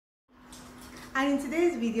And in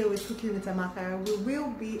today's video with Cooking with Amaka, we will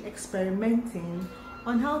be experimenting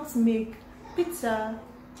on how to make pizza,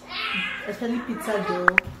 especially pizza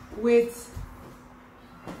dough, with...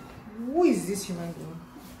 Who is this human being?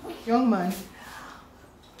 Young man.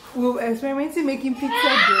 We're experimenting making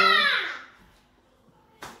pizza dough.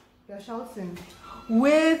 You're shouting.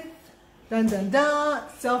 With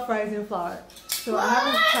self-rising flour. So I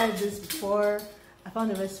haven't tried this before. I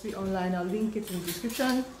found the recipe online. I'll link it in the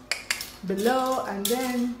description below, and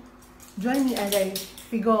then join me as I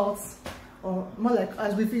figure out, or more like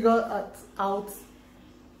as we figure out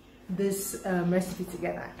this recipe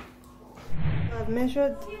together. I've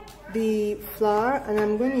measured the flour and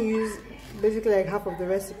I'm going to use basically like half of the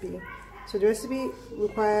recipe. So the recipe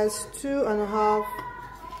requires 2.5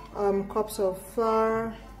 cups of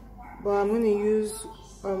flour, but I'm going to use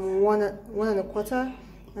 1.25,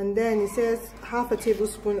 and then it says half a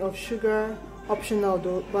tablespoon of sugar, optional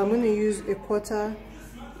though, but I'm going to use 1/4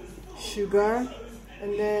 sugar,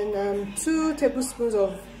 and then 2 tablespoons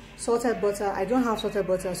of salted butter. I don't have salted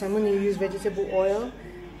butter, so I'm going to use vegetable oil,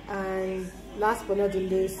 and last but not the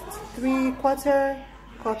least, 3/4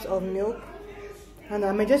 cups of milk, and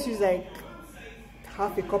I might just use like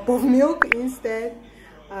half a cup of milk instead.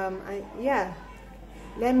 Yeah,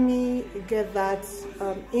 let me get that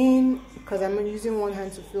in, because I'm using one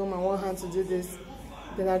hand to film and one hand to do this.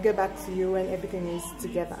 Then I'll get back to you when everything is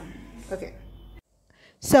together. Okay,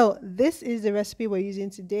 so this is the recipe we're using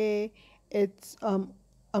today. It's I'm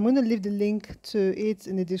going to leave the link to it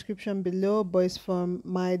in the description below, but it's from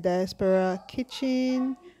my diaspora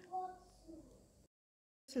kitchen.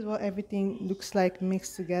 This is what everything looks like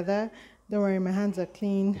mixed together. Don't worry, my hands are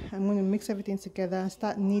clean. I'm going to mix everything together and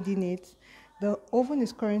start kneading it. The oven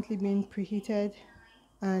is currently being preheated,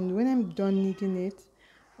 and when I'm done kneading it,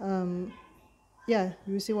 yeah,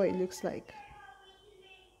 you'll see what it looks like.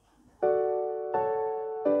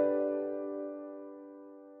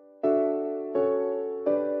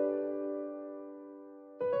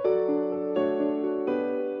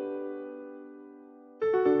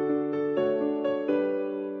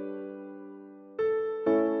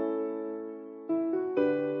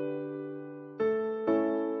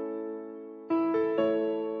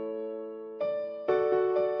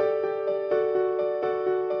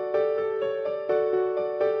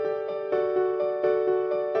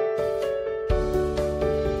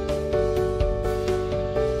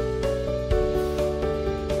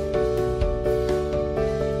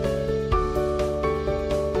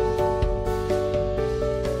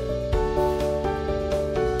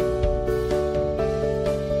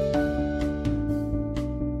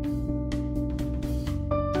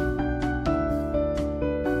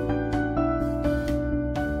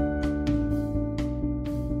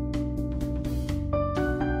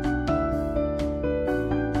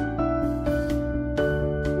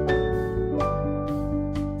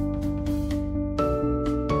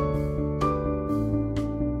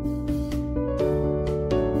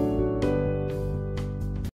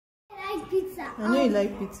 I know you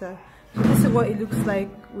like pizza. So this is what it looks like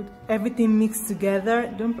with everything mixed together.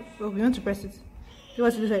 We want to press it. This is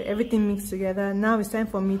what it looks like, everything mixed together. Now it's time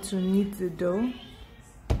for me to knead the dough.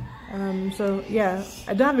 So yeah,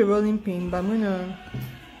 I don't have a rolling pin, but I'm gonna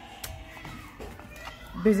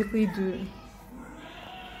basically do.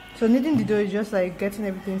 So kneading the dough is just like getting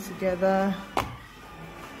everything together.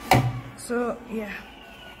 So yeah,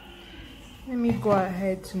 let me go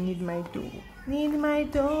ahead to knead my dough. Knead my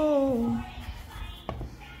dough.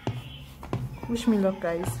 Wish me luck,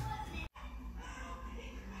 guys.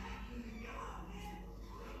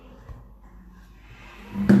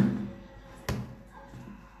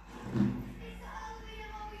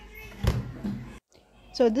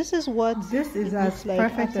 So this is as like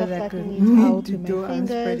perfect as I could knead the dough and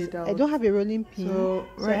spread it out. I don't have a rolling pin, so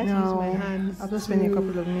right now my hands after spending a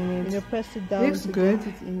couple of minutes, press it down. Looks good.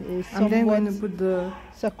 I'm then going to put the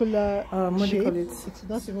circular what do you call it? It's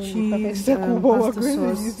not even cheese, perfect circle, but we're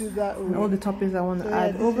going to use it that way. And all the toppings I want to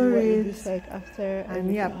add over it, like after,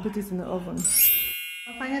 and yeah, put it in the oven.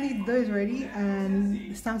 Well, finally, the dough is ready, and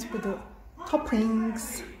it's time to put the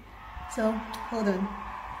toppings. So hold on.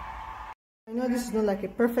 I know this is not like a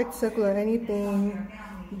perfect circle or anything,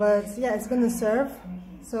 but yeah, it's gonna serve.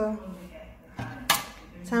 So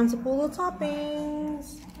time to pull the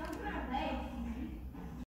toppings.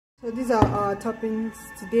 So these are our toppings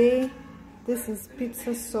today. This is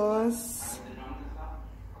pizza sauce.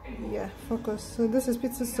 Yeah, focus. So this is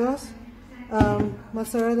pizza sauce,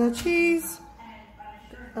 mozzarella cheese,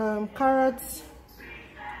 carrots,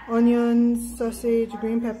 onions, sausage,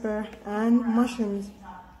 green pepper, and mushrooms.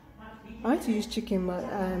 I want to use chicken, but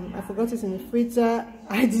I forgot it in the freezer.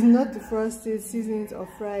 I did not defrost it, season it, or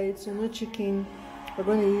fry it, so no chicken. We're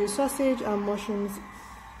going to use sausage and mushrooms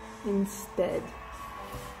instead.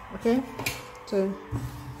 Okay, so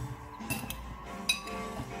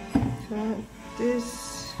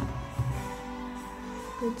this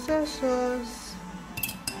pizza sauce,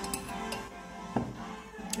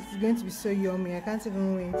 it's going to be so yummy. I can't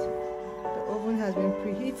even wait. The oven has been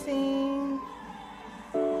preheating,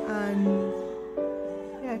 and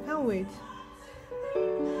yeah, I can't wait.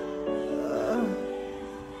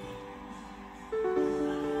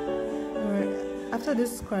 Alright, after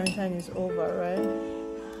this quarantine is over, right,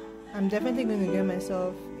 I'm definitely going to get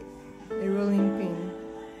myself a rolling pin.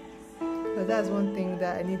 So that's one thing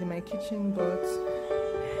that I need in my kitchen, but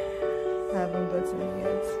I haven't gotten it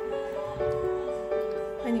yet.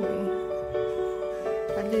 Anyway,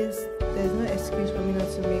 at least there's no excuse for me not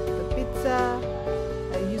to make the pizza.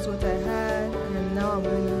 I used what I had, and then now I'm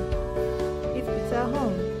going to eat pizza at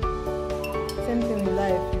home. Same thing in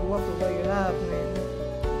life, you work with what you have, man.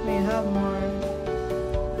 When you have more,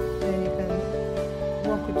 then you can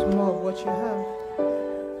work with more of what you have.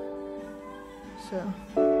 So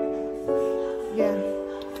yeah,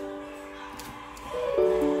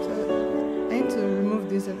 so I need to remove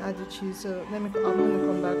this and add the cheese, so I'm going to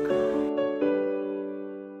come back.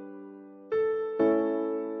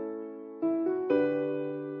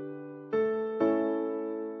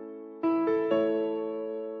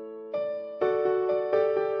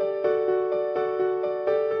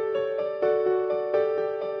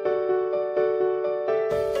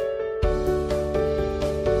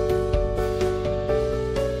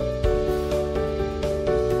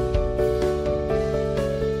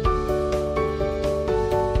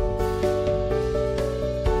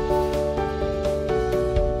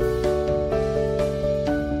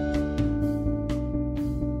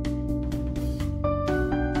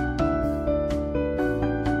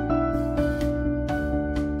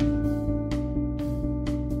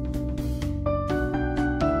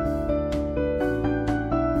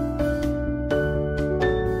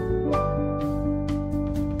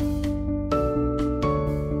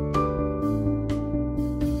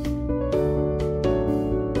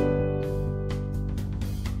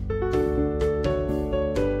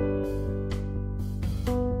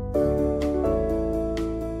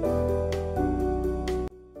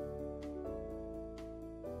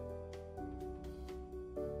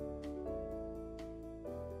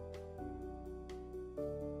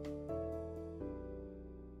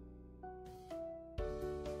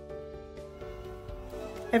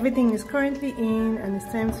 Everything is currently in, and it's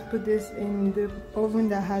time to put this in the oven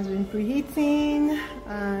that has been preheating,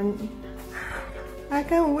 and I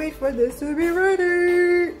can't wait for this to be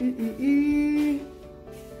ready.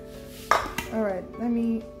 Alright, let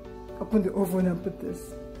me open the oven and put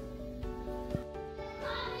this.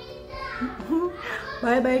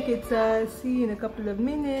 Bye bye pizza, see you in a couple of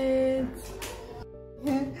minutes.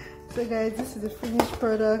 So guys, this is the finished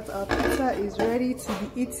product. Our pizza is ready to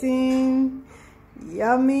be eaten.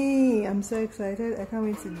 Yummy! I'm so excited. I can't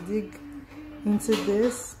wait to dig into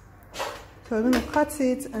this. So we're gonna cut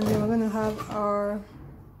it, and then we're gonna have our,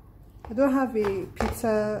 I don't have a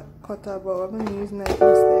pizza cutter, but we're gonna use knife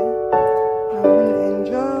instead. And we're gonna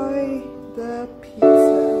enjoy the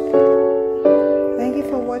pizza. Thank you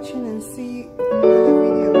for watching, and see you in another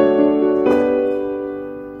video.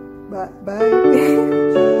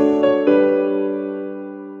 Bye.